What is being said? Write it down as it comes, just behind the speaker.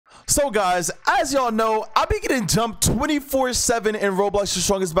So guys, as y'all know, I be getting jumped 24/7 in Roblox, the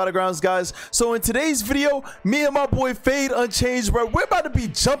strongest battlegrounds, guys. So in today's video, me and my boy Fade Unchanged, bro, we're about to be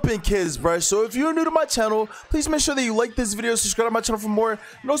jumping kids, bro. So if you're new to my channel, please make sure that you like this video, subscribe to my channel for more,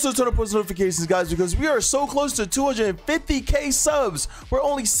 and also turn on post notifications, guys, because we are so close to 250k subs. We're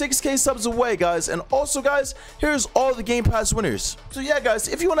only 6k subs away, guys. And also, guys, here's all the Game Pass winners. So yeah, guys,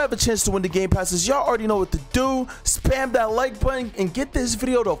 if you want to have a chance to win the Game Passes, y'all already know what to do. Spam that like button and get this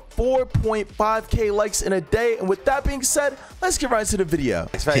video to 4.5k likes in a day. And with that being said, let's get right into the video.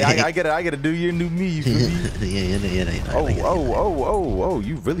 I get a new year, new me. You feel me? Oh,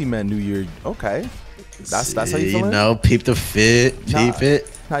 you really meant new year. Okay, that's how you feeling? You know, peep the fit, peep it.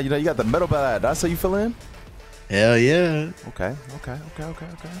 Nah, you know, you got the metal by that. That's how you feeling? Hell yeah. Okay.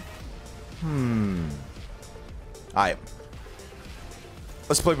 Alright.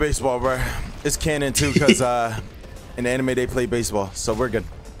 Let's play baseball, bro. It's canon too, because in the anime they play baseball, so we're good.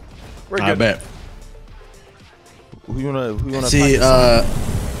 We're good. I bet. Who you wanna see?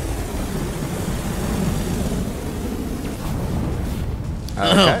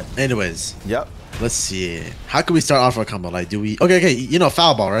 Okay. Anyways. Yep. Let's see. How can we start off our combo? Like, do we? Okay. You know,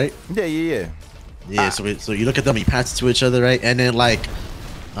 foul ball, right? Yeah. Yeah. So you look at them, you pass it to each other, right? And then like,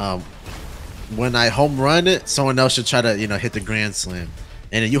 when I home run it, someone else should try to hit the grand slam.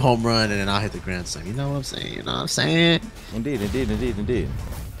 And then you home run, and then I'll hit the grand slam. You know what I'm saying? You know what I'm saying? Indeed.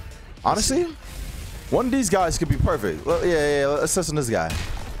 Honestly, one of these guys could be perfect. Well, yeah. Let's listen to this guy.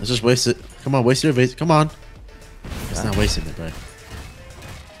 Let's just waste it. Come on, waste your base. Come on. It's not wasting it, bro.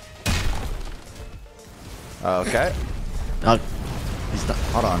 Okay. He's not.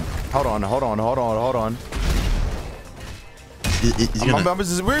 Hold on.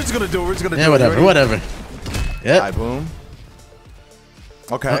 We're just gonna do it. Yeah, whatever. Yeah. Alright, boom.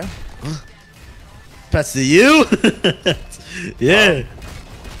 Okay. Pass to you. Yeah.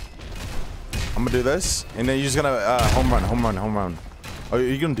 I'm gonna do this, and then you're just gonna home run. Oh,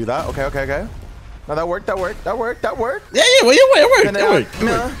 you're gonna do that? Okay. No, that worked. Yeah. Well, it worked.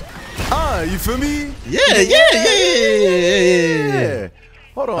 You feel me? Yeah.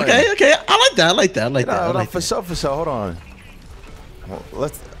 Hold on. Okay. I like that. No, for sure. Hold on. Well,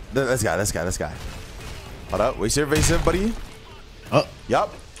 this guy. Hold up. Waste your evasive, buddy. Oh.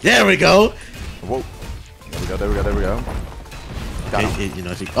 Yup. There we go. Whoa. There we go. Got him.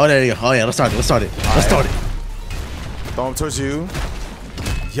 There you go. Oh yeah. Let's start it. Let's start it. Throw him towards you.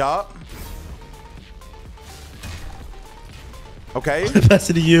 Yup. Okay. Pass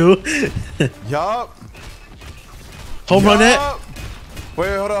it to you. Yup. Home run it.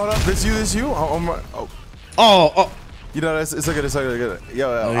 Wait, hold on. This you. Home run. Oh. You know, it's so good. Yo,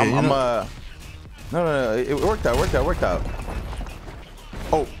 No. It worked out. Oh. It worked out.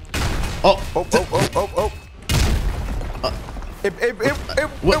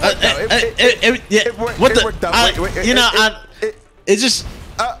 Wait. It's just.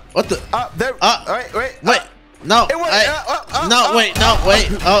 What the? Wait. No. Wait.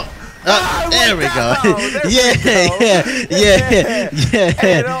 Oh. There we go. Yeah.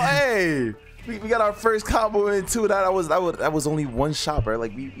 Hey, we got our first combo into that. That was only one shot, bro.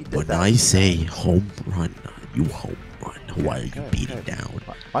 Like we did when that. I say home run, you home run. Why are you beating down?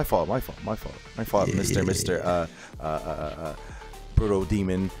 My fault, Mr. Proto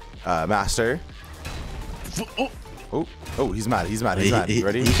Demon Master. Oh, he's mad. He's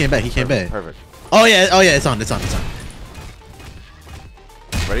ready? He came back. Perfect. Oh yeah. It's on.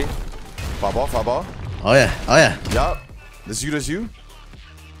 Ready? Foul ball. Oh yeah. Yup. This you.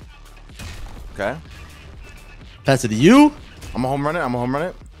 Okay. Pass it to you. I'm gonna home run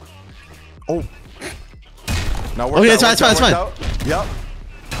it. Oh. Now it's fine. Yup.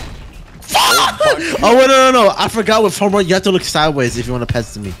 Oh wait, no. I forgot with home run you have to look sideways if you want to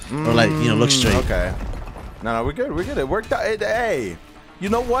pass to me, or like look straight. Okay. No, we're good. It worked out. Hey, you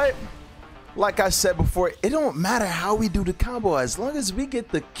know what? Like I said before, it don't matter how we do the combo as long as we get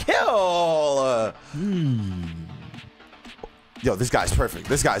the kill. Yo, this guy's perfect.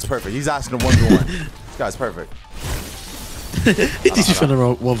 He's asking a 1v1. This guy's perfect. He thinks you're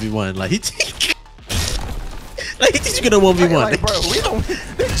gonna 1v1. Like he thinks you're gonna 1v1. Like, bro, we don't.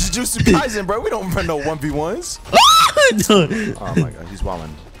 This is Jujutsu Kaisen, bro. We don't run no 1v1s. No. Oh my god, he's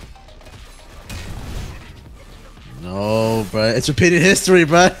wilding. No, bro. It's repeated history,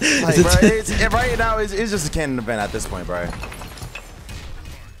 bro. Like, bro, right now, it's just a canon event at this point, bro.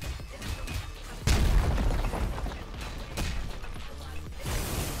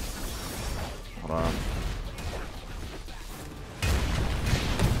 Hold on.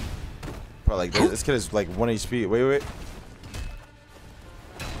 Bro, like, this kid is like 1 HP. Wait.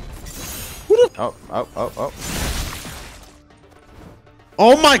 Oh.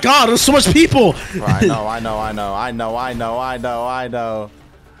 Oh my God, there's so much people. I know.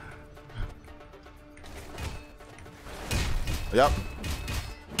 Yep.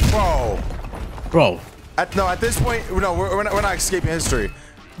 Bro. At this point, no, we're not escaping history.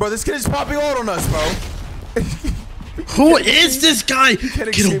 Bro, this kid is popping out on us, bro. Who is this guy? You can't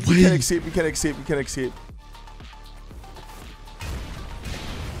escape. You can't escape.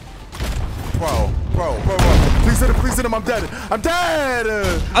 Bro. Please hit him. I'm dead. I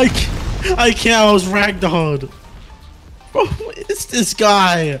can't. I was ragdolled. Bro, who is this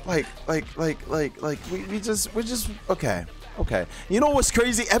guy? We're just okay. You know what's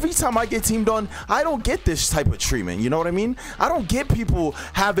crazy? Every time I get teamed on, I don't get this type of treatment. You know what I mean? I don't get people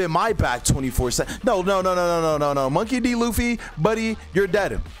having my back 24/7. No. Monkey D. Luffy, buddy, you're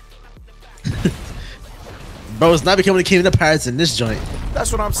dead. Bro, it's not becoming the king of the pirates in this joint.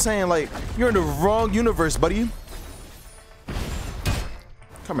 That's what I'm saying. Like, you're in the wrong universe, buddy.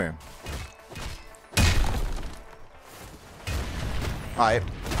 Come here. All right.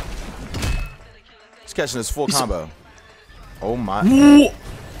 He's catching his full combo. Oh my.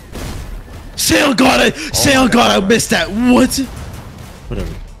 Sail God, I missed that. What?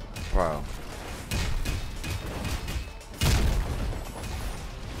 Whatever.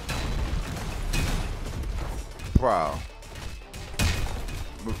 Bro.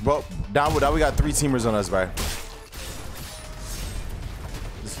 Well, now we got 3 teamers on us, bro.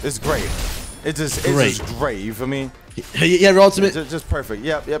 It's great. It's just great. You feel me? Yeah, your ultimate. Just perfect.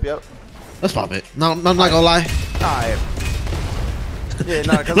 Yep. Let's pop it. No, I'm not gonna lie. Alright. Yeah,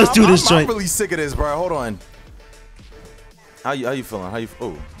 nah, cause Let's do this joint. I'm really sick of this, bro. Hold on. How you feeling?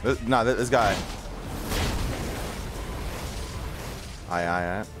 This guy.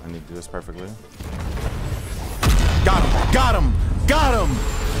 Alright. I need to do this perfectly. Got him.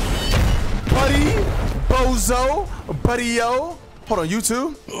 Buddy, bozo, buddy-yo. Hold on, you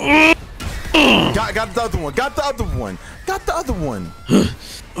two. Got the other one.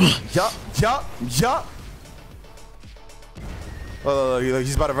 Yup.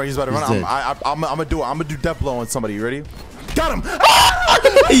 He's about to run. I'm gonna do it. I'm gonna do death blow on somebody. You ready? Got him.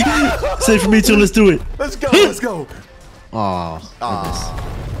 Same for me too. Let's do it. Let's go. Oh.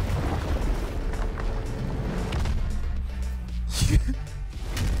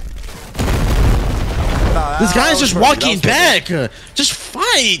 This guy's just walking back. Just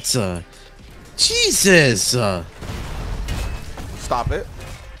fight. Jesus. Stop it.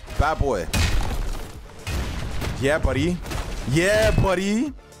 Bad boy. Yeah, buddy.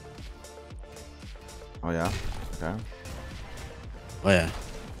 Oh, yeah. Okay. Oh, yeah.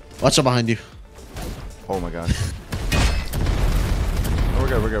 Watch out behind you. Oh, my God.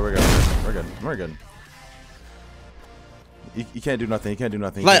 We're good. You can't do nothing.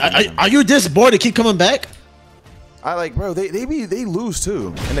 Like, are you this bored to keep coming back? Bro, they lose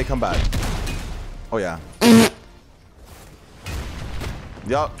too, and they come back. Oh yeah.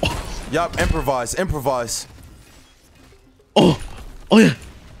 Yup. Improvise. Oh yeah.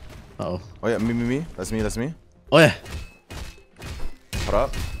 Oh yeah. Me. That's me. Oh yeah. Hold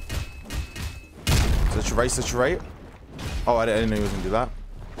up. Set your right. Oh, I didn't know you was gonna do that.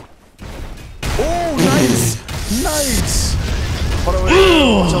 Oh, nice. Hold on, wait.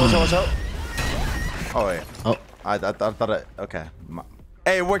 Watch out. Oh wait. Oh. I thought it. Okay.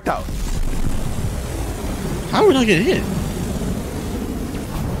 Hey, it worked out. How are we not getting hit?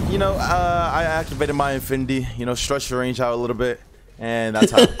 You know, I activated my infinity. You know, stretch the range out a little bit, and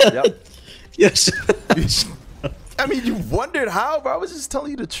that's how. Yep. Yes. I mean, you wondered how, bro. I was just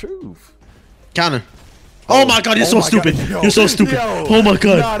telling you the truth. Counter. Oh my God, you're so stupid. You're so stupid. Oh my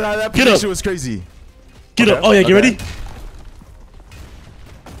God. Nah, that get up. Was crazy. Get up. Oh yeah, get ready.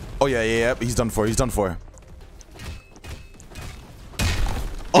 Oh yeah. He's done for.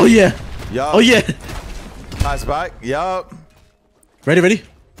 Oh yeah. Yup. Oh yeah. Nice back. Yup. Ready?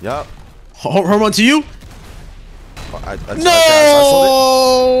 Yup. Home run to you. No.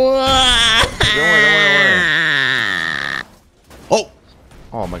 Don't worry. Oh.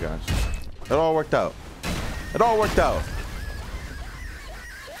 Oh my gosh. It all worked out.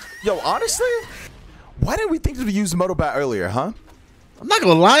 Yo, honestly, why didn't we think to use Metal Bat earlier, huh? I'm not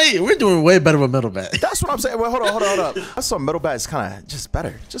gonna lie, we're doing way better with Metal Bat. That's what I'm saying. Wait, hold up. I saw Metal Bat is kind of just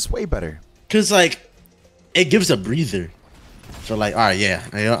better, just way better. Cause like, it gives a breather. So like, all right, yeah,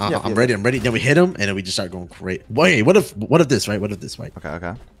 I'm ready. Then we hit him, and then we just start going great. Wait, what if this, right?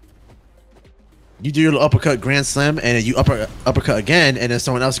 Okay. You do your uppercut grand slam, and then you uppercut again, and then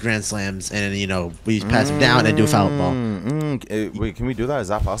someone else grand slams, and then we pass him down and do a foul ball. Wait, can we do that? Is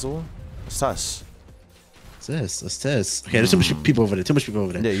that possible? Sus. Let's test. Okay, there's too much people over there. Too much people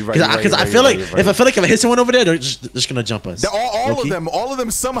over there. Yeah, you're right. Because I feel like if I hit someone over there, they're just gonna jump us. All of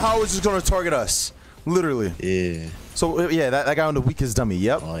them somehow is just gonna target us. Literally. Yeah. So yeah, that guy on the weakest dummy.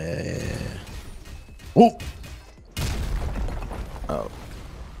 Yep. Oh yeah. Oh.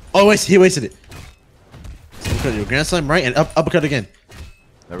 Oh, wait, he wasted it. Uppercut your grand slam right and uppercut again.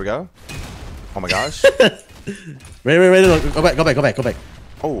 There we go. Oh my gosh. Wait. Go back.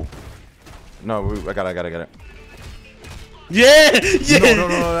 Oh. No, I got it. Yeah.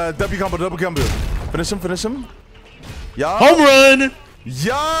 No. Double combo. Finish him. Yeah. Home run.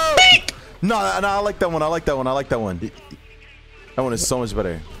 Yo. No, I like that one. That one is so much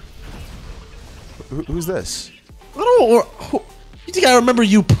better. Who's this? I don't know. You think I remember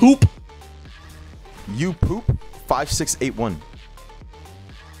you poop? You poop 5681. What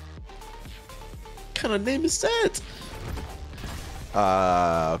kind of name is that?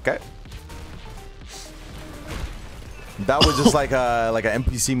 Okay. That was just like an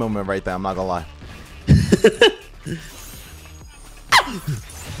NPC moment right there. I'm not gonna lie.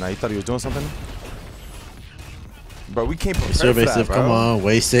 Nah, you thought he was doing something? Bro, we can't prepare for that, bro. Come on,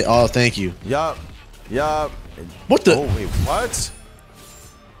 waste it. Oh, thank you. Yup. What the? Oh, wait, what?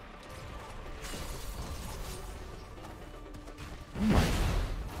 Oh my.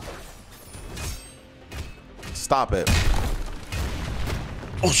 Stop it.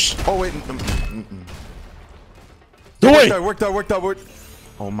 Oh, sh. Oh, wait. Worked out.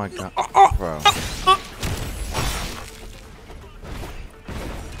 Oh my god. Bro.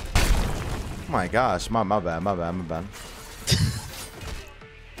 Oh my gosh, my bad. Oh,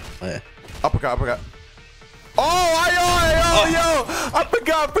 yeah. Uppercut. Oh, yo! I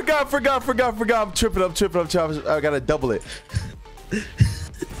forgot. I'm tripping up. I gotta double it.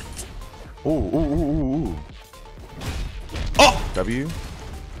 Ooh. Oh! W.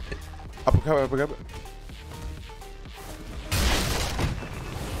 Uppercut.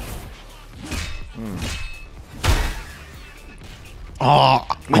 Oh,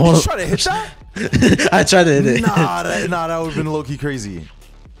 Did you try to hit that? I tried to hit it. Nah, that would have been low-key crazy.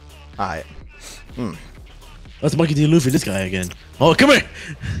 Alright. Let's Monkey D. Luffy this guy again. Oh, come here.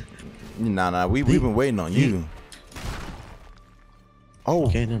 Nah. We've been waiting on you. Oh.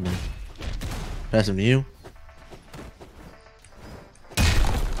 Okay, no. Pass him to you.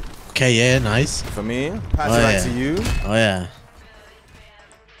 Okay, yeah, nice. For me. Pass it back to you. Oh, yeah.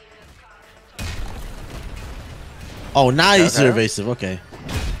 Oh, nice. Okay. Evasive. Okay.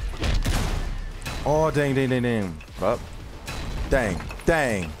 Oh, dang. Up.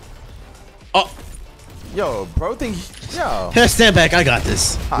 Dang. Oh. Yo, bro, yo. Here, stand back. I got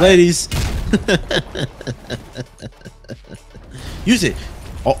this. Hi. Ladies. Use it.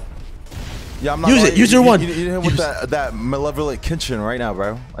 Oh. Yeah, I'm not use it. Use your one. You need him with that malevolent kitchen right now,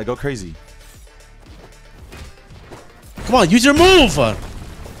 bro. Like, go crazy. Come on, use your move.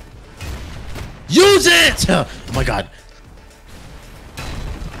 Use it. Oh my god.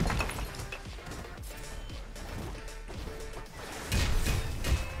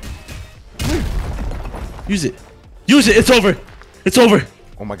 Use it. It's over.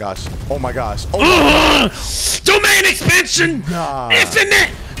 Oh my gosh. Domain expansion. Infinite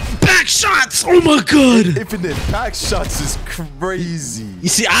back shots. Oh my god. Infinite back shots is crazy. You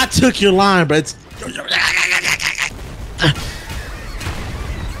see, I took your line, but it's...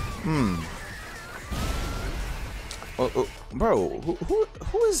 Bro,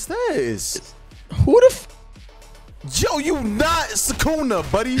 who is this? Who the f... Yo, you not Sakuna,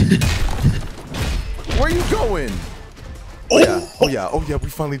 buddy. Where you going? Oh yeah, we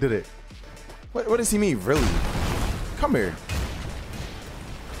finally did it. What does he mean, really? Come here.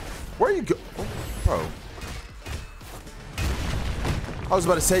 Where you go? Oh, bro. I was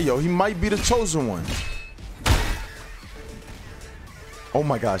about to say, yo, he might be the chosen one. Oh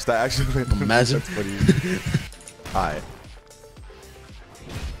my gosh, that actually went. Imagine. That's funny. Alright.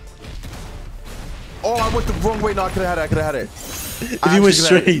 Oh, I went the wrong way. No, I could have had it. If you went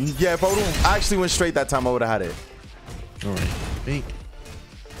straight. Yeah, if I would have actually went straight that time, I would have had it. Alright. Bink.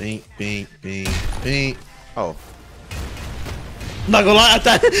 Oh. I'm not gonna lie, I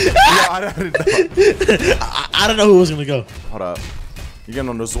thought. I don't know who was gonna go. Hold up. You're getting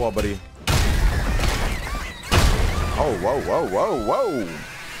on this wall, buddy. Oh, whoa.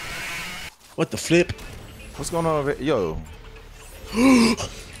 What the flip? What's going on over here? Yo.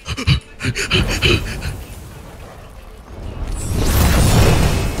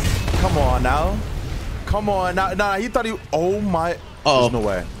 Come on now. Nah, he thought he... Oh my... There's no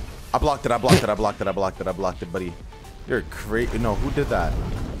way. I blocked it, buddy. You're crazy. No, who did that?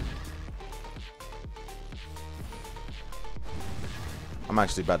 I'm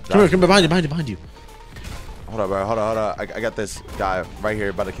actually about to die. Come here, behind you. Hold up, bro. Hold on. I got this guy right here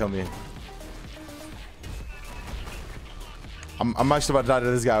about to kill me. I'm actually about to die to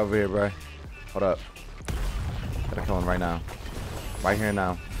this guy over here, bro. Hold up. Gotta kill him right now. Right here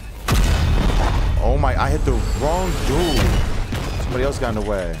now. Oh my, I hit the wrong dude. Somebody else got in the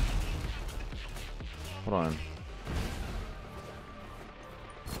way. Hold on.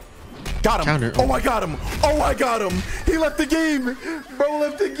 Got him. Counter. Oh, I got him. Oh, I got him. He left the game. Bro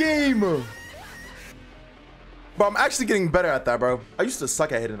left the game. Bro, I'm actually getting better at that, bro. I used to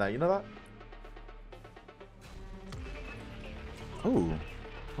suck at hitting that. You know that? Oh,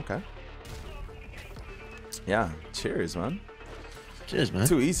 okay. Yeah, cheers, man. Cheers, man.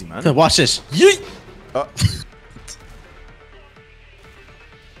 Too easy, man. Watch this. Yeet.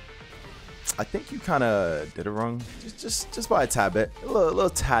 I think you kind of did it wrong. Just by a tad bit. A little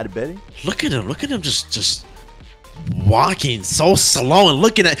tad bit. Look at him. Look at him just walking so slow and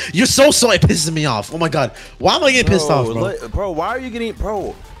looking at you're so slow. It pisses me off. Oh my god. Why am I getting pissed off, bro? Bro, why are you getting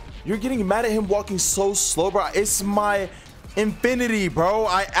you're getting mad at him walking so slow, bro. It's my infinity, bro.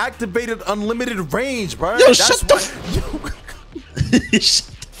 I activated unlimited range, bro. Yo, That's shut the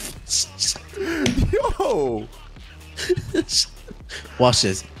Yo. Watch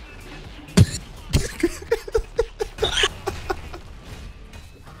this.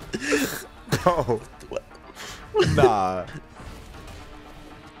 Bro. Nah.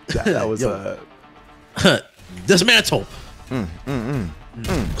 That was dismantle.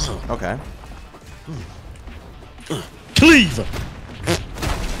 Okay. Cleave.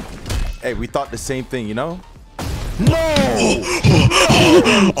 Hey, we thought the same thing, you know? No.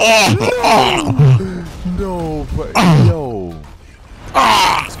 No, but yo.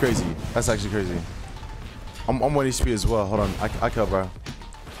 It's crazy. That's actually crazy. I'm 1 HP as well. Hold on. I kill, bro.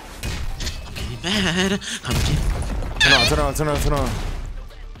 I'm getting mad. I'm getting... Turn on.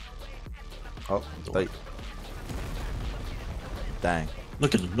 Oh, like. Dang.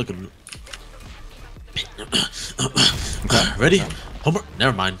 Look at him. Okay, ready? Homer.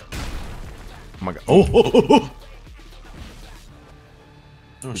 Never mind. Oh my god. Oh.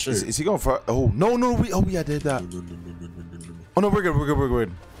 Oh shit. Is he going for? Oh no. I did that. No. Oh no, we're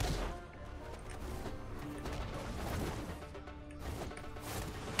good.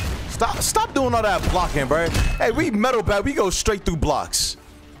 Stop doing all that blocking, bro. Hey, we metal bad. We go straight through blocks.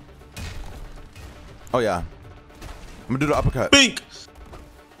 Oh yeah. I'm gonna do the uppercut. Bink.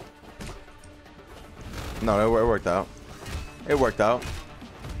 No, it worked out. It worked out.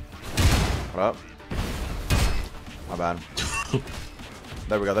 What up? My bad.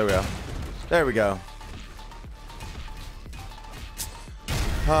 There we go.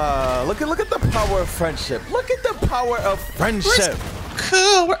 Look at the power of friendship. Look at the power of friendship.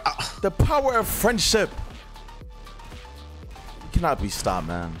 The power of friendship. Cannot be stopped,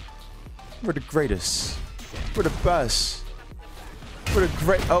 man. We're the greatest. We're the best. We're the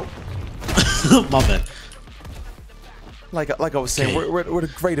great. Oh, my bad. Like I was saying, Okay. we're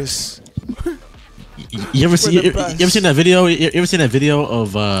the greatest. You ever seen that video? You ever seen that video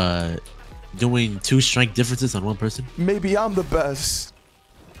of doing 2 strength differences on one person? Maybe I'm the best.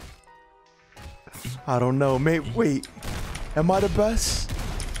 I don't know. Wait. Am I the best?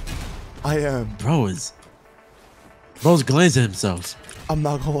 I am. Bro's glazing himself. I'm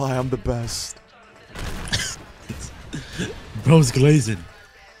not gonna lie. I'm the best. Bro's glazing.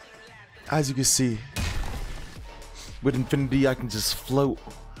 As you can see, with infinity, I can just float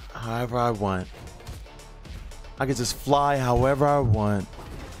however I want. I can just fly however I want.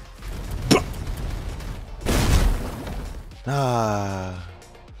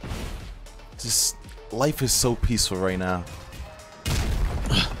 Just life is so peaceful right now.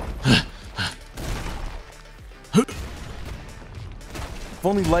 If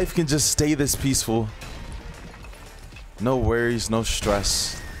only life can just stay this peaceful. No worries, no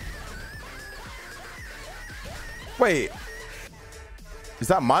stress. Wait. Is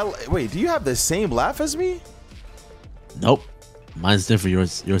that my... Wait, do you have the same laugh as me? Nope. Mine's different.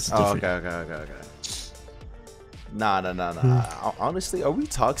 Yours is different. Okay. Nah. Honestly, are we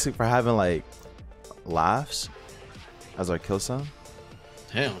toxic for having, like, laughs as our kill sound?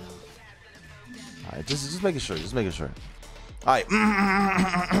 Hell no. Alright, just making sure. Alright.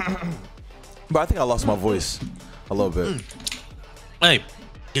 But I think I lost my voice a little bit. Hey,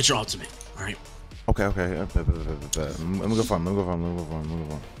 get your ultimate. All right. Okay. I'm gonna go farm.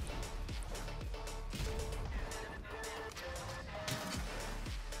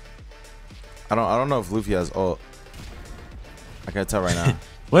 I don't know if Luffy has ult. I can't tell right now.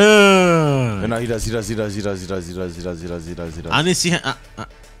 Well, No, he does. I didn't see.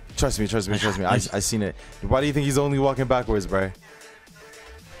 Trust me. I seen it. Why do you think he's only walking backwards, bro?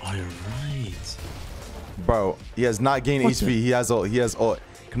 Oh, you're right. Bro, he has not gained HP. He has ult. He has ult.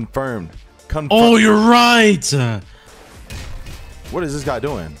 Confirmed. Oh, you're right. What is this guy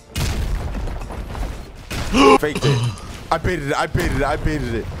doing? Faked it. I baited it. I baited it. I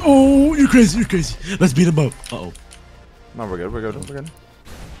baited it. Oh, you're crazy. You're crazy. Let's beat him up. Uh-oh. No, we're good. We're good. We're good.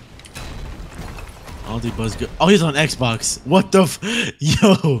 I don't think Buzz good. Oh, he's on Xbox. What the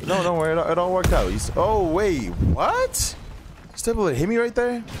Yo. No, don't worry. It all worked out. Oh, wait. What? Stable hit me right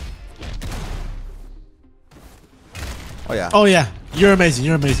there? Oh, yeah. Oh, yeah. You're amazing.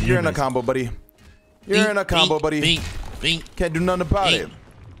 You're amazing. You're in a combo, buddy. You're in a combo, buddy. Bink. Bink. Can't do nothing about it.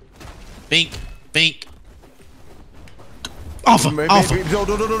 Bink. Bink. Alpha. Alpha. No.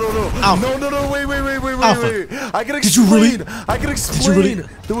 Alpha. No. Wait. I can explain. Did you really? I can explain. Did you really?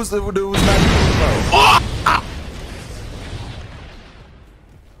 There was not. Oh!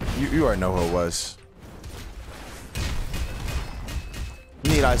 You already know who it was.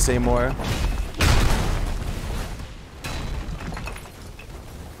 Need I say more?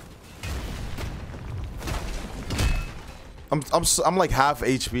 I'm like half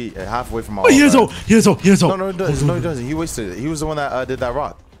HP, halfway from all. Oh, here's ult. No, he doesn't. He wasted it. He was the one that did that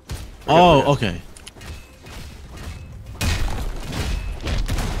rock. Oh, okay.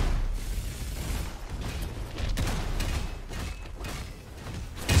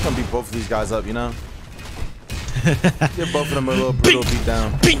 It's gonna beat both of these guys up, you know. Get both of them a little beat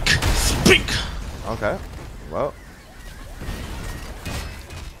down. Bink. Okay. Well.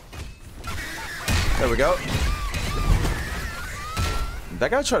 There we go. That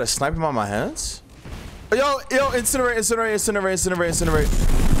guy tried to snipe him on my hands? Yo, incinerate.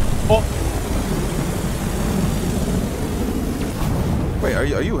 Oh. Wait, are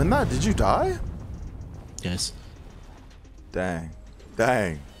you in that? Did you die? Yes. Dang.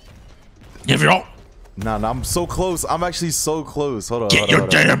 Give your ult. Nah, I'm so close. I'm actually so close. Hold on. Get your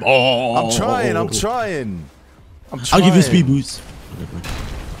damn ult. I'm trying. I'll give you speed boost.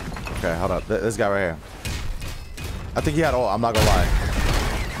 Okay, hold up. This guy right here. I think he had ult. I'm not gonna lie.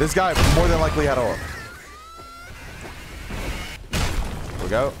 This guy more than likely had ult. There we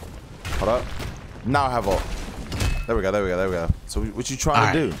go. Hold up. Now I have ult. There we go. So what you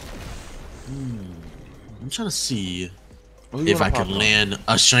trying to do? I'm trying to see if I can land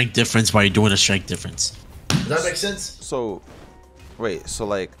a strength difference while you're doing a strength difference. Does that make sense? So, wait. So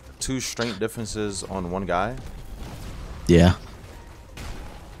like 2 strength differences on one guy? Yeah.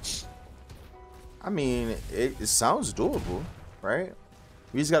 I mean, it sounds doable, right?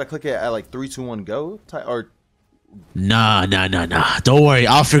 We just gotta click it at like 3, 2, 1, go. Or nah. Don't worry,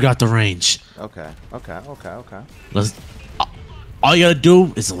 I'll figure out the range. Okay. Let's. All you gotta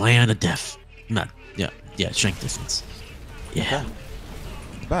do is land a def. Not. Yeah. Strength difference. Yeah.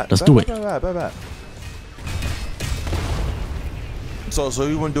 Okay. Let's do it. Bet. So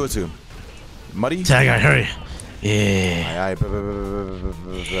you wouldn't do it too? Muddy? Tag guy, hurry. Yeah.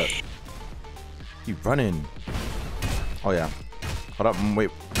 Bet. You running? Oh yeah. Hold up. Wait.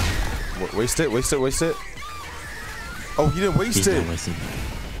 Waste it. Oh, he didn't waste it.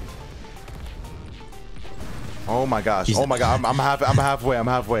 Oh my gosh. Oh my god. I'm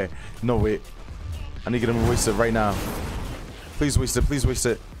halfway. No, wait. I need to get him to waste it right now. Please waste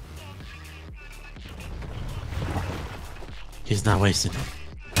it. He's not wasting it.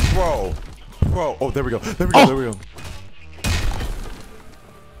 Bro. Oh, there we go.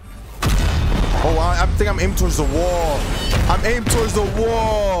 Oh, I think I'm aimed towards the wall. I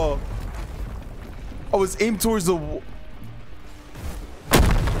was aimed towards the wall.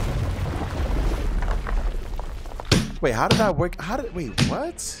 Wait, how did that work? Wait,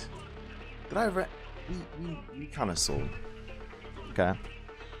 what? Did I we kind of sold. Okay.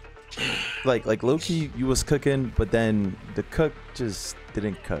 Like low-key, you was cooking, but then the cook just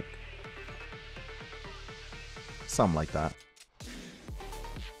didn't cook. Something like that.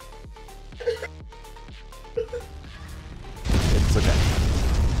 It's okay.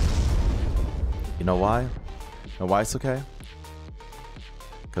 You know why? It's okay?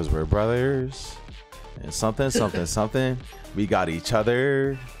 Because we're brothers. And something. We got each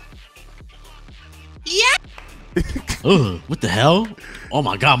other. Yeah. Ugh, what the hell? Oh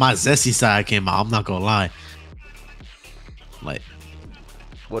my god, my zesty side came out. I'm not gonna lie. Like,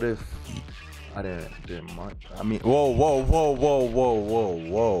 what if I didn't mark? I mean, whoa.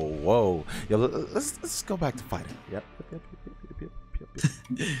 Yo, let's go back to fighting. Yep.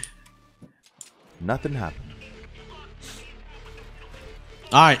 Nothing happened.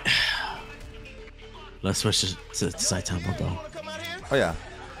 All right. Let's switch to side time, bro. Oh yeah.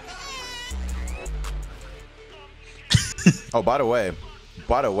 Oh, by the way,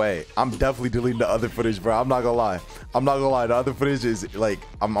 By the way, I'm definitely deleting the other footage, bro. I'm not gonna lie. I'm not gonna lie. The other footage is like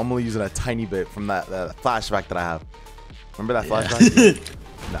I'm only using a tiny bit from that flashback that I have. Remember that flashback?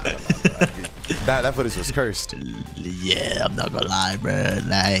 Nah, that footage was cursed. Yeah, I'm not gonna lie, bro.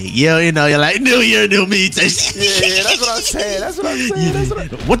 Like, you know, you're like new year, new me. Yeah, that's what I'm saying. That's what I'm saying. That's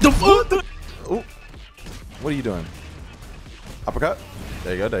what the fuck? Ooh. What are you doing? Uppercut.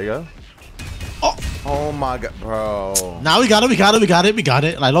 There you go. There you go. Oh my god, bro. Now we got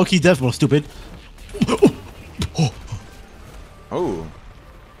it. Like low key death mode, stupid. Oh,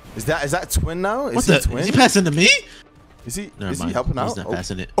 is that twin now? Is he twin? Is he passing to me? Is he helping out? He's not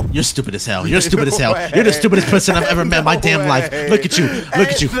passing it. You're stupid as hell. You're stupid as hell. You're the stupidest person I've ever met in my damn life. Look at you. Look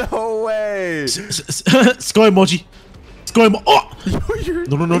at you. No way. Score emoji. Score emoji. Oh!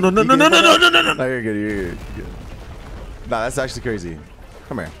 No. No, you're good. You're good. Nah, that's actually crazy.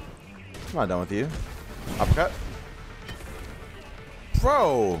 Come here. I'm not done with you. Uppercut.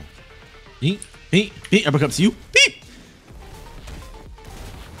 Bro. Beep. Uppercut to you. Beep.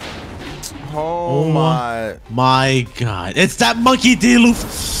 Oh my god. It's that monkey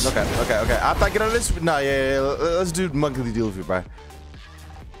D-Loof. Okay. After I get out of this, no, yeah. Let's do monkey D-Loof, bro.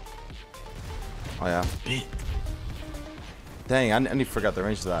 Oh yeah. Dang, I need to forget the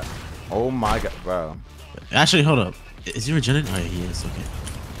range of that. Oh my god, bro. Actually, hold up. Is he regenerating? Oh yeah, he is. Okay.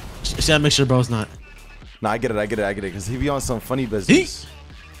 Just gotta make sure bro's not. Nah, I get it. Because he be on some funny business.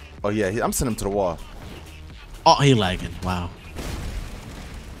 Oh yeah, I'm sending him to the wall. Oh, he lagging. Wow.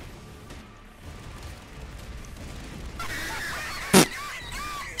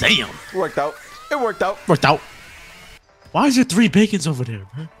 Damn. It worked out. Worked out. Why is there 3 bacons over there,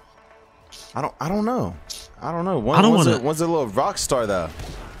 bro? I don't know. One's a little rock star though.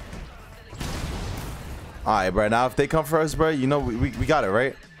 All right, bro. Now if they come for us, bro, you know we got it,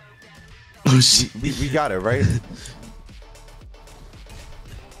 right? Oh shit. We got it, right?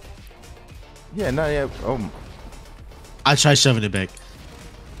 Yeah. No. Yeah. Oh. I tried shoving it back.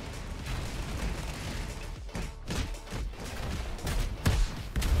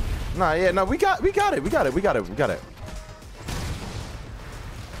 Nah, yeah, no, we got it.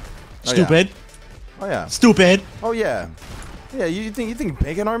 Stupid. Oh yeah. Stupid. Oh yeah. Yeah, you think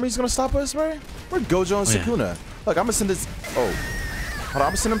Bacon Army's gonna stop us, right? We're Gojo and Sukuna. Yeah. Look, I'm gonna send this. Oh, hold on, I'm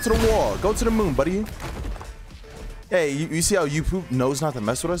gonna send him to the wall. Go to the moon, buddy. Hey, you see how you poop knows not to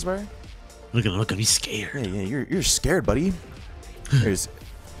mess with us, bro? Look at him, he's scared. Yeah, you're scared, buddy.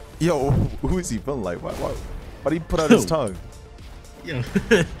 Yo, who is he feeling like? Why do he put out his tongue? Yo,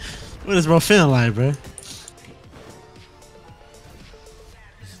 what is bro feeling like, bro?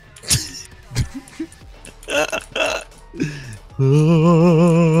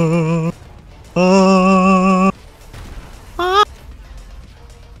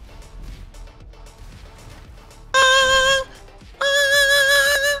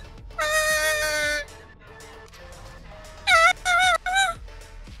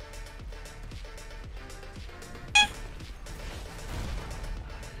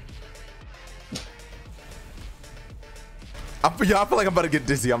 I feel like I'm about to get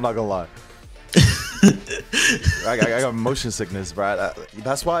dizzy. I'm not gonna lie. I got motion sickness, bro.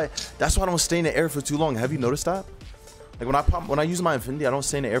 That's why I don't stay in the air for too long. Have you noticed that? Like when I use my infinity, I don't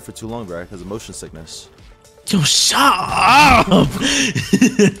stay in the air for too long, bro, because of motion sickness. Yo, shut up!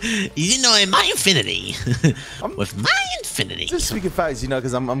 You know, in my infinity, with my infinity. Just speaking facts, you know,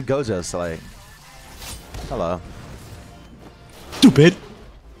 because I'm Gojo, so like, hello. Stupid.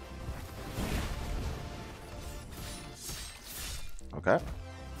 Okay.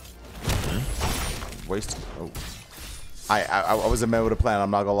 Waste. Oh. I was a man with a plan.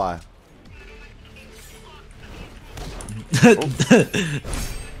 I'm not gonna lie.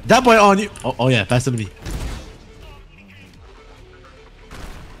 That boy on you. Oh yeah, faster than me.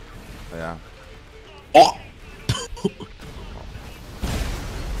 Yeah. Oh.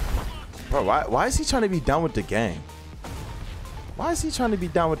 Bro, why is he trying to be down with the gang? Why is he trying to be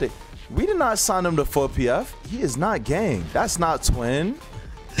down with the? We did not sign him to 4PF. He is not gang. That's not twin.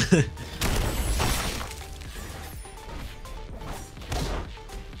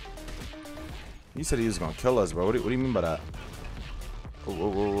 He said he was gonna kill us, bro. What do you mean by that?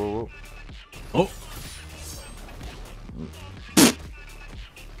 Oh.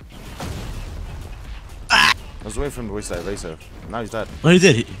 I was waiting for him to waste that evasive. Now he's dead. Oh, he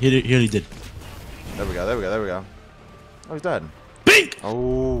did. He really did. There we go. Oh, he's dead. Bink!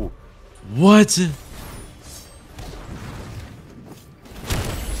 Oh. What?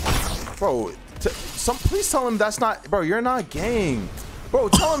 Bro, please tell him that's not. Bro, you're not gang. Bro,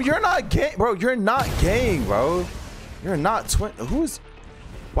 tell him you're not gang. Bro, you're not gang, bro. You're not twin. Who's.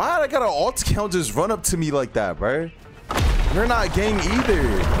 Why did I got an alt count just run up to me like that, bro? You're not gang either.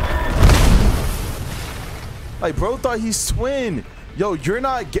 Like, bro thought he's twin. Yo, you're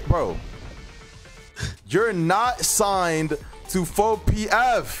not bro. You're not signed to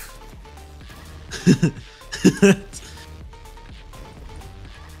 4PF.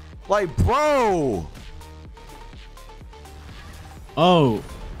 Like, bro. Oh,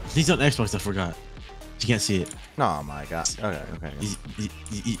 he's on Xbox. I forgot. You can't see it. Oh my god. Okay, okay. You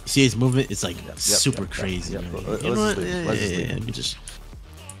see his movement? It's like super crazy. Yep. You know what? Yeah, let me just.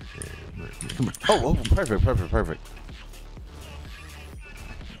 Come on. Oh, perfect.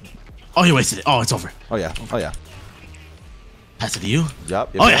 Oh, he wasted it. Oh, it's over. Oh yeah. Pass it to you.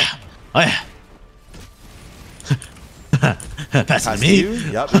 Yep. Oh yeah. Pass it to me.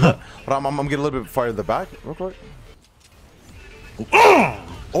 Yep. But I'm gonna get a little bit farther back, real quick.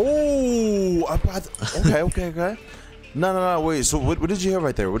 Oh, okay. No, wait. So what did you hit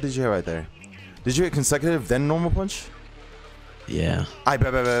right there? Did you hit consecutive then normal punch? Yeah. I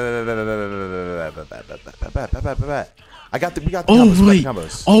bet. We got the oh combos. wait.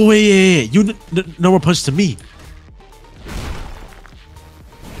 Oh wait, yeah. You normal punch to me.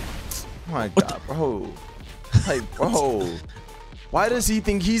 Oh my god, bro. Like, bro. Why does he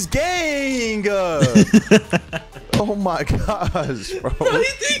think he's gang? Oh my gosh, bro.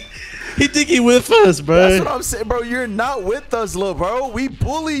 He think he with us, bro. That's what I'm saying, bro. You're not with us, little bro. We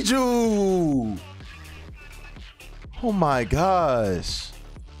bullied you. Oh my gosh.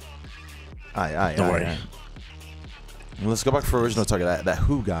 Don't worry. Let's go back for original target. That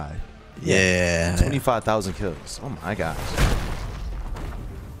who guy. Yeah. 25,000 kills. Oh my gosh.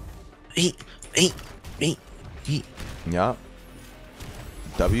 Yeah.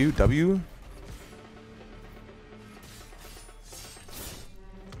 W.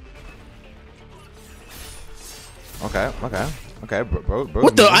 Okay, bro.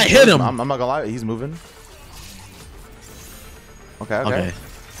 What the? I hit him. I'm not gonna lie, he's moving. Okay.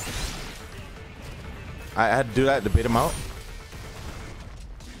 I had to do that to bait him out.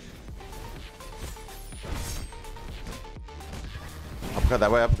 Uppercut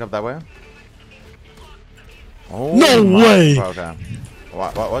that way. Oh, no way. Okay.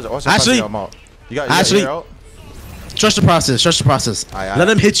 What's Actually, you got your ult? Trust the process. Aye. Let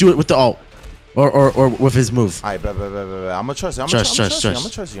him hit you with the ult. Or with his move. I'm gonna trust you. Trust.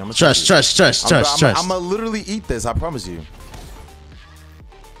 I'm gonna literally eat this. I promise you.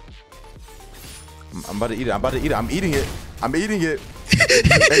 I'm about to eat it. I'm eating it.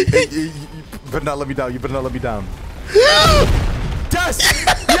 Hey, you better not let me down. Yes!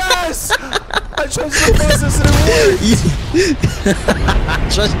 I trust the process and it worked.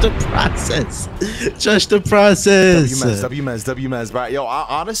 Trust the process. WMS. Right, yo,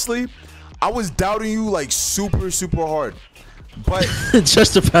 honestly, I was doubting you like super hard, but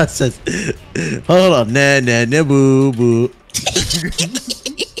trust the process. Hold on, nah, boo.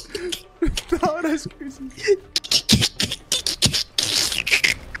 Oh, that's crazy.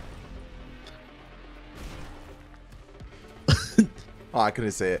 Oh, I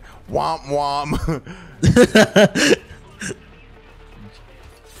couldn't say it. Womp.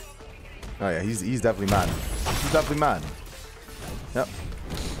 Oh yeah, he's definitely mad. Yep.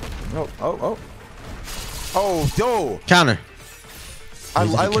 Oh, yo. Counter. I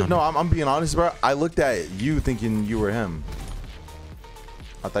look. No, I'm being honest, bro. I looked at you thinking you were him.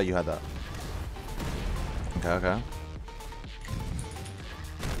 I thought you had that. Okay.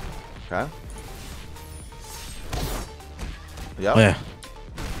 Yep. Oh yeah.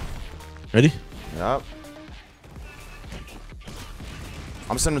 Ready? Yep.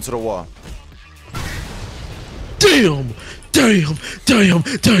 I'm sending him to the wall. Damn. Hey,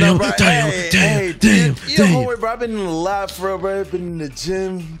 bro, I've been in the lab for real, bro. I've been in the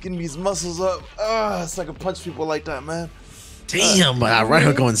gym, getting these muscles up. It's like I punch people like that, man. Damn, but I right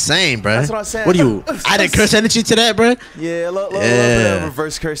here going insane, bro. That's what I'm saying. What do you added curse energy to that, bro? Yeah, a little bit of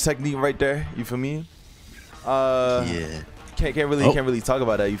reverse curse technique right there. You feel me? Yeah. Can't really talk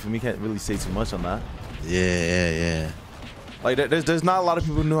about that. You feel me? Can't really say too much on that. Yeah. Like there's not a lot of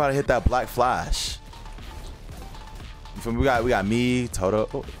people who know how to hit that black flash. You feel me? We got me, Toto.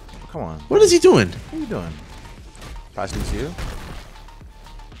 Oh, come on. What is he doing? What are you doing? Passing to you.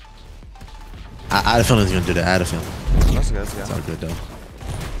 I had a feeling he's gonna do that. I had a feeling. That's okay. It's all good though.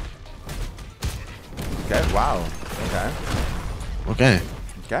 Okay. Wow. Okay.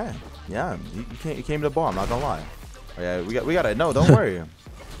 Yeah. You came to the ball. I'm not gonna lie. Oh, yeah. We got it. No, don't worry.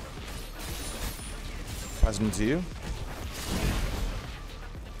 Passing to you.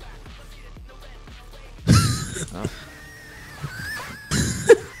 No.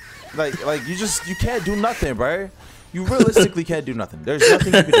 like you can't do nothing, bro. You realistically can't do nothing. There's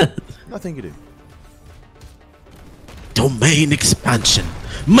nothing you can do. Nothing you can do. Domain expansion.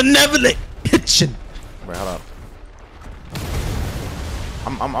 Malevolent kitchen. Wait, hold up.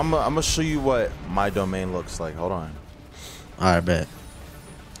 I'm gonna show you what my domain looks like. Hold on. All right, bet.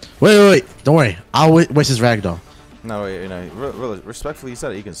 Wait. Don't worry. I'll waste his ragdoll. No, wait, really, respectfully, you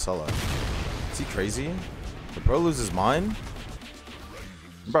said he can solo. Is he crazy? The bro lose his mind?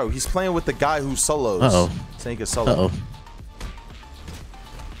 Bro, he's playing with the guy who solos. Uh-oh. Saying he can solo. Uh-oh.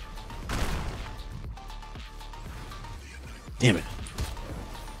 Damn it.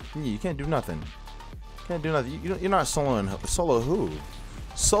 You can't do nothing. Can't do nothing. You're not soloing. Solo who?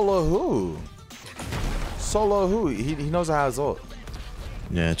 Solo who? Solo who? He knows how his ult.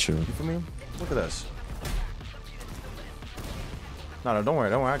 Yeah, true. You feel me? Look at this. No, don't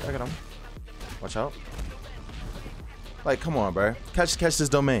worry. I got him. Watch out. Like, come on, bro. Catch this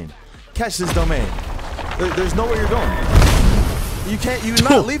domain. Catch this domain. There's nowhere you're going. You can't. You're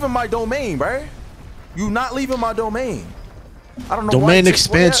not leaving my domain, bro. You're not leaving my domain. I don't know. Domain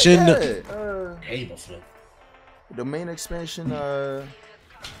expansion. Table flip. Domain expansion.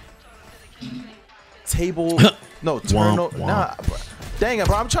 Table. No, turn. Nah. Bro. Dang it,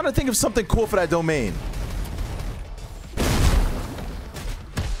 bro. I'm trying to think of something cool for that domain.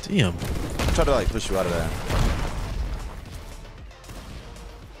 Damn. I'm trying to like push you out of there.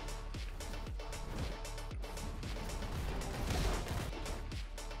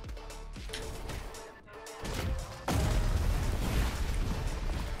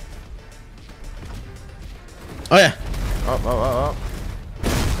 Oh yeah. Oh.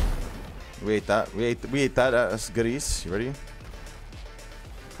 We ate that. We ate that. That's goodies. You ready?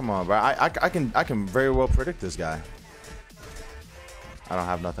 Come on, bro. I can very well predict this guy. I don't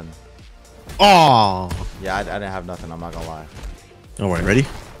have nothing. Oh. Yeah, I didn't have nothing. I'm not gonna lie. Don't worry. Ready?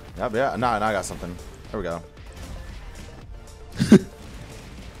 Yep. Yeah. No, I got something. There we go.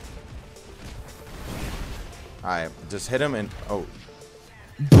 All right, just hit him and oh.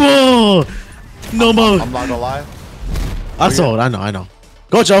 Boom. No more. I'm not gonna lie. I saw it. I know.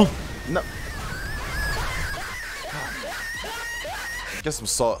 Go, Joe. No. Get some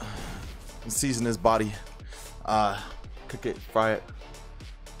salt and season his body. Cook it, fry it.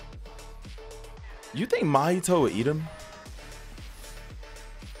 You think Mahito would eat him?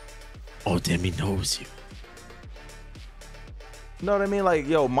 Oh, damn, he knows you. You know what I mean? Like,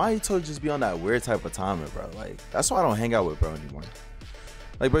 yo, Mahito just be on that weird type of timing, bro. Like, that's why I don't hang out with bro anymore.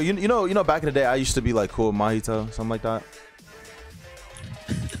 Like, bro, you know, back in the day, I used to be like cool with Mahito, something like that.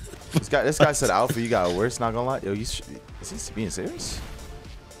 This guy said Alpha, you got worse. Not gonna lie, yo, is he being serious?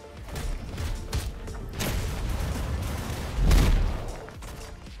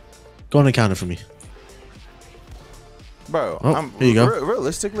 Go on the counter for me. Bro, oh, here you go.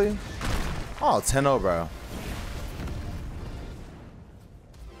 Realistically, oh, 10-0, bro.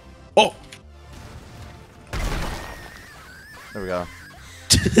 Oh, there we go.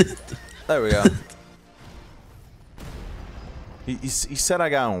 There we go. He said I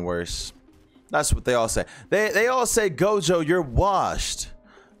got him worse. That's what they all say. They all say, Gojo, you're washed.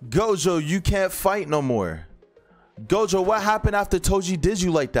 Gojo, you can't fight no more. Gojo, what happened after Toji did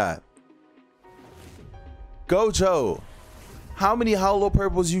you like that? Gojo, how many hollow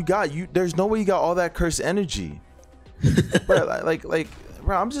purples you got? There's no way you got all that cursed energy. Bro, like,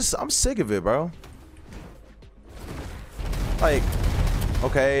 bro, I'm sick of it, bro. Like,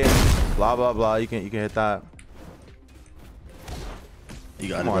 okay, blah blah blah. You can hit that. you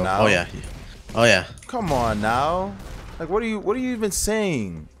got Come it, on bro. now. Oh yeah. Oh yeah. Come on now. Like, what are you even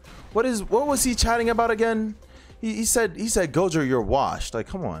saying? What was he chatting about again? He said Gojo, you're washed. Like,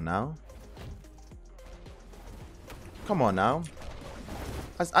 come on now. Come on now.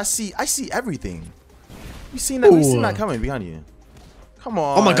 I see everything. We seen that. We seen that coming behind you. Come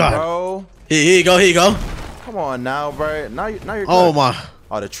on. Oh my god, bro. Here you go. Here you go. Come on now, bro. Now you're good. Oh my.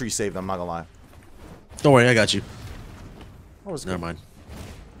 Oh, the tree saved them. I'm not gonna lie. Don't worry, I got you. Never mind.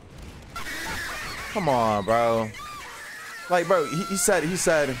 Come on, bro. Like, bro, he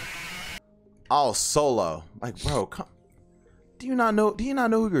said, I'll solo. Like, bro, come. Do you not know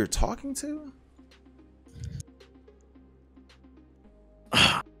who you're talking to?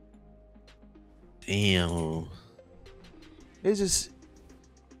 Damn. It's just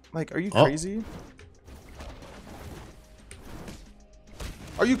like, are you crazy?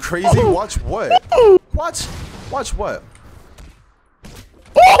 Are you crazy? Watch what? Watch what?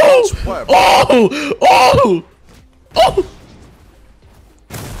 Watch what, bro?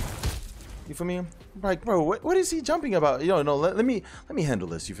 You feel me? Like, bro, what is he jumping about? Yo, no, let me handle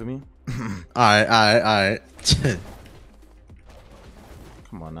this. You feel me? All right.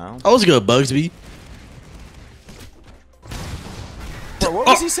 Come on now. I was good, Bugsby. Bro, what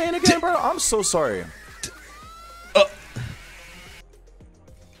was he saying again, bro? I'm so sorry.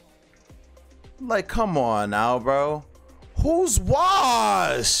 Like, come on now, bro. Who's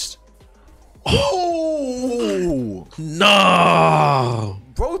washed? Oh no,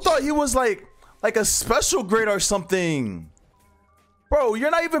 bro thought he was like a special grade or something. Bro,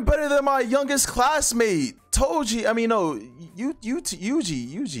 you're not even better than my youngest classmate. Told you. I mean, no, UG.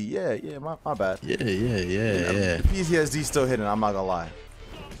 Yeah, my bad. Yeah. The PTSD still hitting. I'm not gonna lie.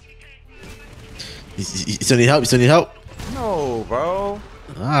 You still need help? You still need help? No, bro. All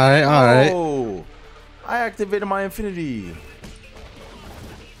right. Oh, I activated my infinity.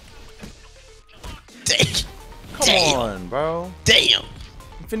 Come on, bro. Damn.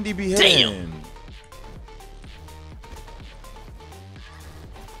 Infinity be hitting.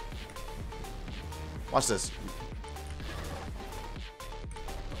 Watch this.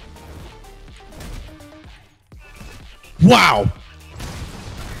 Wow.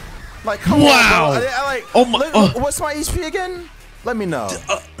 Like, come on, bro. I like. Oh my. What's my HP again? Let me know.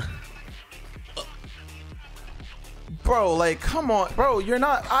 Bro, like, come on, bro. You're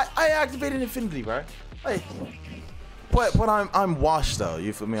not. I activated infinity, bro. Like, but I'm washed though.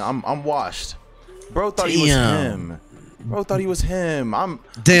 You feel me? I'm washed. Bro thought he was him. Bro thought he was him. I'm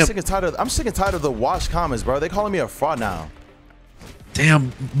sick and tired of the wash comments, bro. They calling me a fraud now.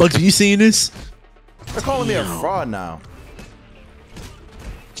 Damn, Bugs, you seeing this? They're calling me a fraud now.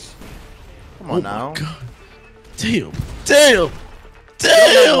 Come on now. God. Damn,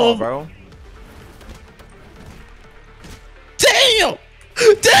 bro.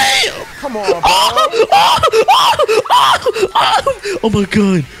 Damn. Come on, bro. Oh my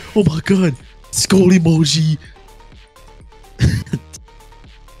god. Skull emoji.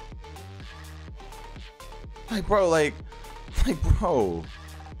 Like, bro, I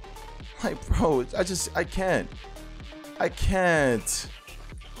can't.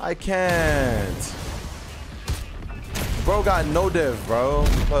 Bro got no div, bro.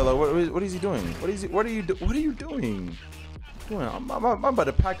 What is he doing? What are you doing? I'm about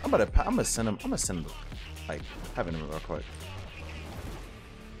to pack. I'm gonna send him. Like, having him real quick.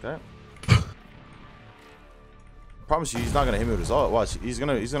 Okay. Promise you, he's not gonna hit me with his ult. Watch, he's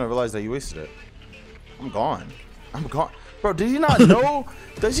gonna realize that he wasted it. I'm gone. Bro, did he not know?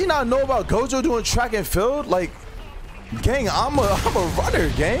 Does he not know about Gojo doing track and field? Like, gang, I'm a runner,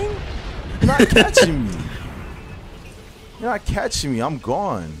 gang. You're not catching me. You're not catching me. I'm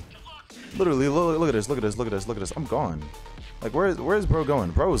gone. Literally, look at this. I'm gone. Like, where's bro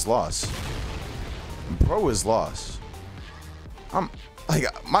going? Bro is lost. I'm like,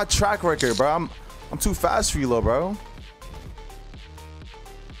 my track record, bro. I'm too fast for you, little bro.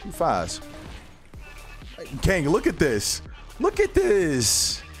 Too fast. Gang, look at this.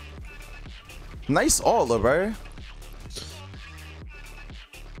 Nice ult, little bro.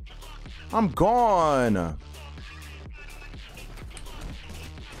 I'm gone.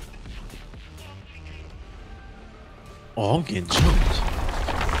 Oh, I'm getting jumped.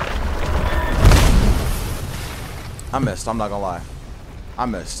 I missed. I'm not gonna lie. I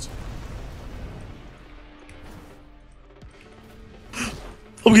missed.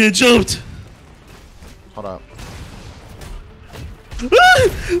 I'm getting jumped. Hold up.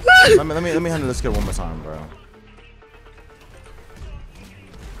 let me handle this kid one more time, bro.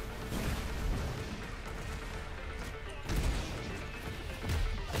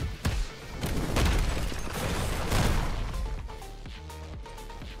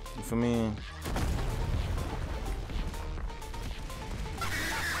 You feel me?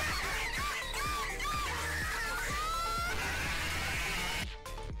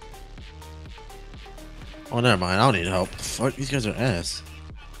 Oh, never mind. I don't need help. Fuck, these guys are ass.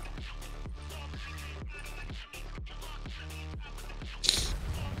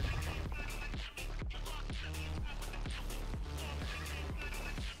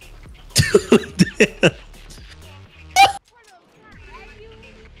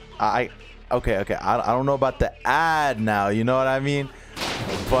 Okay. I don't know about the ad now. You know what I mean?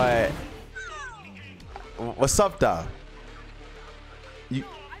 But what's up, though?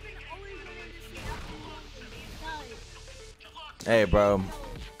 Hey, bro.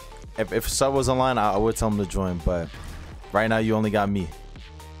 If Sub was online, I would tell him to join. But right now, you only got me.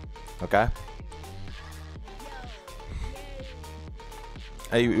 Okay?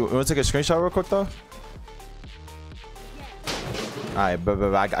 Hey, you want to take a screenshot real quick, though? Alright,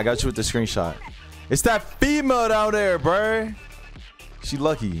 but I got you with the screenshot. It's that female down there, bro. She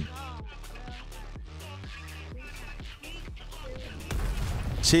lucky.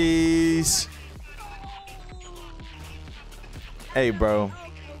 Cheese. Hey, bro.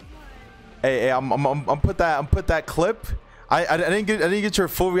 Hey, I'm put that clip. I didn't get your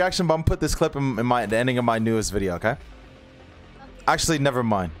full reaction, but I'm put this clip in the ending of my newest video. Okay. Actually, never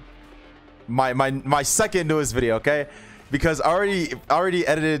mind. my second newest video, okay? Because I already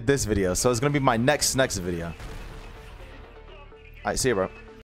edited this video, so it's gonna be my next video. All right, see you, bro.